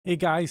Hey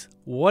guys,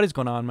 what is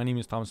going on? My name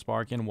is Tom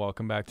Spark and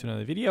welcome back to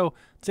another video.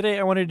 Today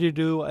I wanted to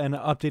do an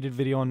updated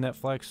video on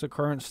Netflix, the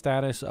current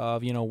status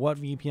of, what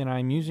VPN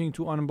I'm using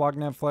to unblock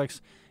Netflix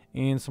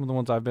and some of the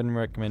ones I've been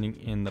recommending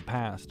in the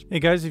past. Hey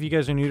guys, if you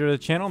guys are new to the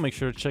channel, make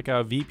sure to check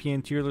out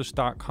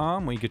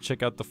vpntierlist.com where you can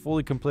check out the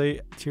fully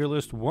complete tier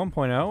list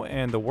 1.0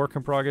 and the work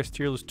in progress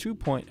tier list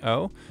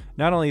 2.0.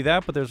 Not only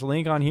that, but there's a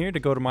link on here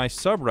to go to my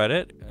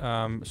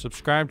subreddit.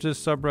 Subscribe to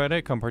this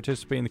subreddit, come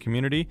participate in the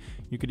community.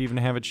 You could even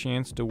have a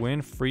chance to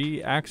win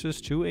free access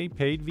to a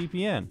paid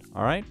VPN.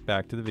 All right,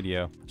 back to the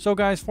video. So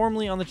guys,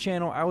 formerly on the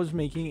channel, I was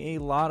making a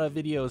lot of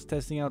videos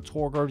testing out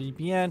TorGuard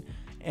VPN.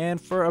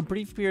 And for a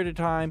brief period of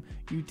time,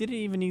 you didn't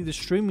even need the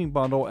streaming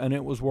bundle and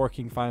it was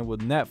working fine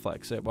with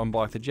Netflix. It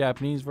unblocked the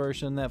Japanese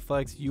version of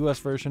Netflix, US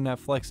version of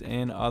Netflix,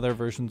 and other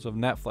versions of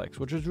Netflix,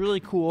 which was really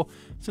cool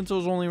since it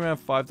was only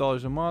around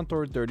 $5 a month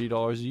or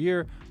 $30 a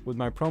year with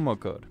my promo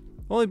code.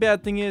 The only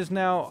bad thing is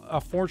now,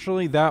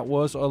 unfortunately, that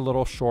was a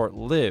little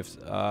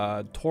short-lived.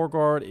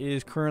 TorGuard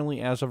is currently,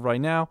 as of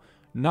right now,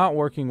 not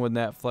working with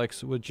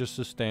Netflix with just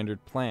a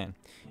standard plan.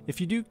 If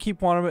you do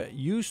want to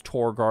use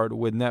TorGuard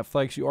with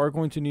Netflix, you are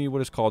going to need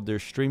what is called their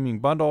streaming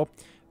bundle.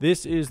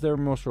 This is their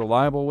most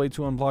reliable way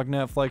to unblock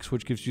Netflix,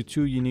 which gives you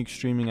two unique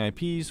streaming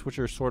IPs, which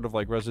are sort of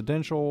like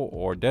residential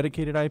or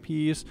dedicated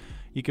IPs.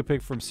 You can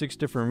pick from 6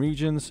 different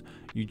regions.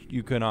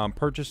 You can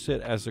purchase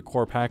it as a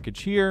core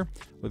package here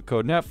with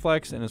code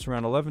Netflix, and it's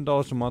around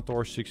 $11 a month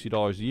or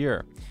 $60 a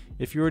year.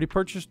 If you already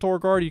purchased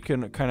TorGuard, you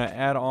can kind of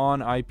add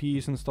on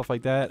IPs and stuff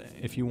like that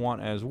if you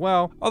want as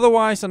well.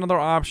 Otherwise, another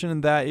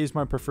option that is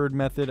my preferred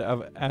method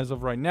as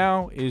of right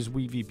now is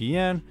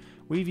VPN.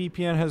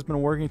 VPN has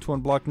been working to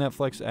unblock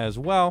Netflix as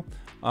well.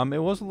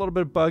 It was a little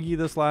bit buggy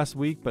this last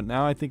week, but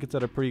now I think it's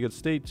at a pretty good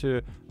state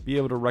to be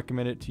able to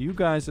recommend it to you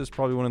guys as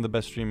probably one of the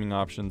best streaming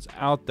options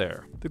out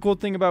there. The cool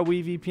thing about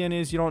VPN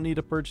is you don't need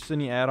to purchase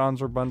any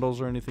add-ons or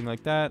bundles or anything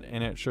like that,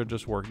 and it should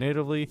just work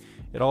natively.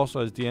 It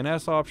also has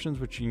DNS options,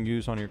 which you can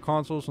use on your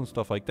consoles and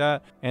stuff like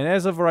that. And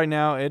as of right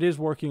now, it is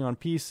working on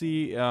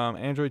PC,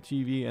 Android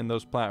TV, and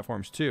those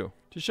platforms too.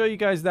 To show you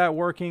guys that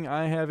working,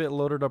 I have it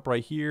loaded up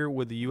right here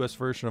with the US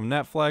version of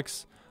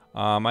Netflix.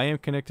 I am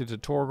connected to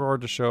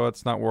TorGuard to show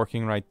it's not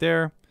working right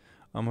there,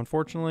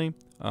 unfortunately,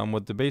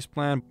 with the base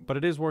plan, but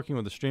it is working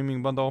with the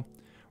streaming bundle.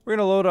 We're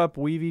going to load up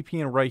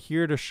VPN right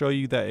here to show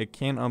you that it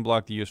can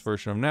unblock the US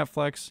version of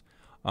Netflix.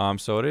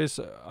 So it is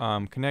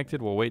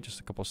connected. We'll wait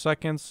just a couple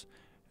seconds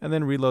and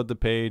then reload the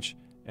page.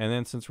 And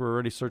then since we're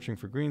already searching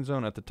for green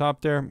zone at the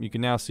top there, you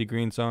can now see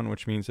green zone,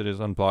 which means it is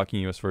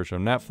unblocking US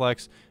version of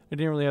Netflix. It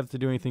didn't really have to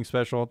do anything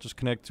special. Just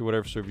connect to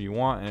whatever server you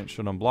want and it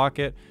should unblock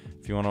it.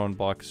 If you want to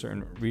unblock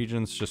certain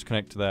regions, just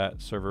connect to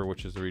that server,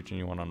 which is the region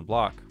you want to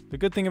unblock. The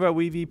good thing about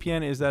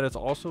VPN is that it's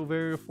also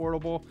very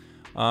affordable.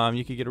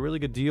 You could get a really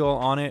good deal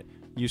on it.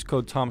 Use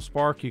code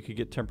TOMSPARK. You could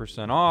get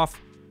 10% off.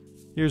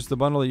 Here's the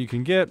bundle that you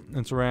can get.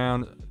 It's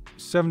around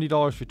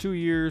 $70 for 2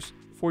 years,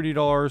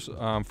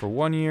 $40 for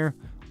 1 year,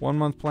 1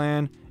 month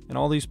plan. And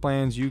all these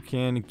plans you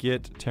can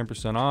get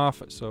 10%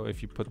 off. So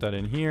if you put that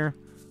in here,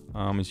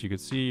 as you can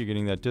see, you're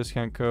getting that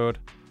discount code.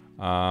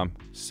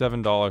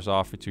 $7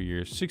 off for 2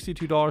 years.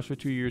 $62 for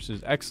 2 years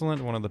is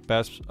excellent. One of the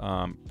best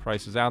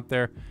prices out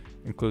there.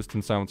 Includes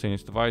 10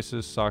 simultaneous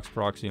devices, SOCKS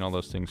proxy, and all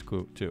those things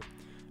too.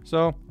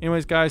 So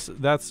anyways, guys,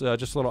 that's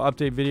just a little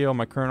update video on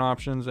my current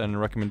options and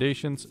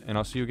recommendations. And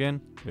I'll see you again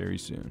very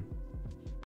soon.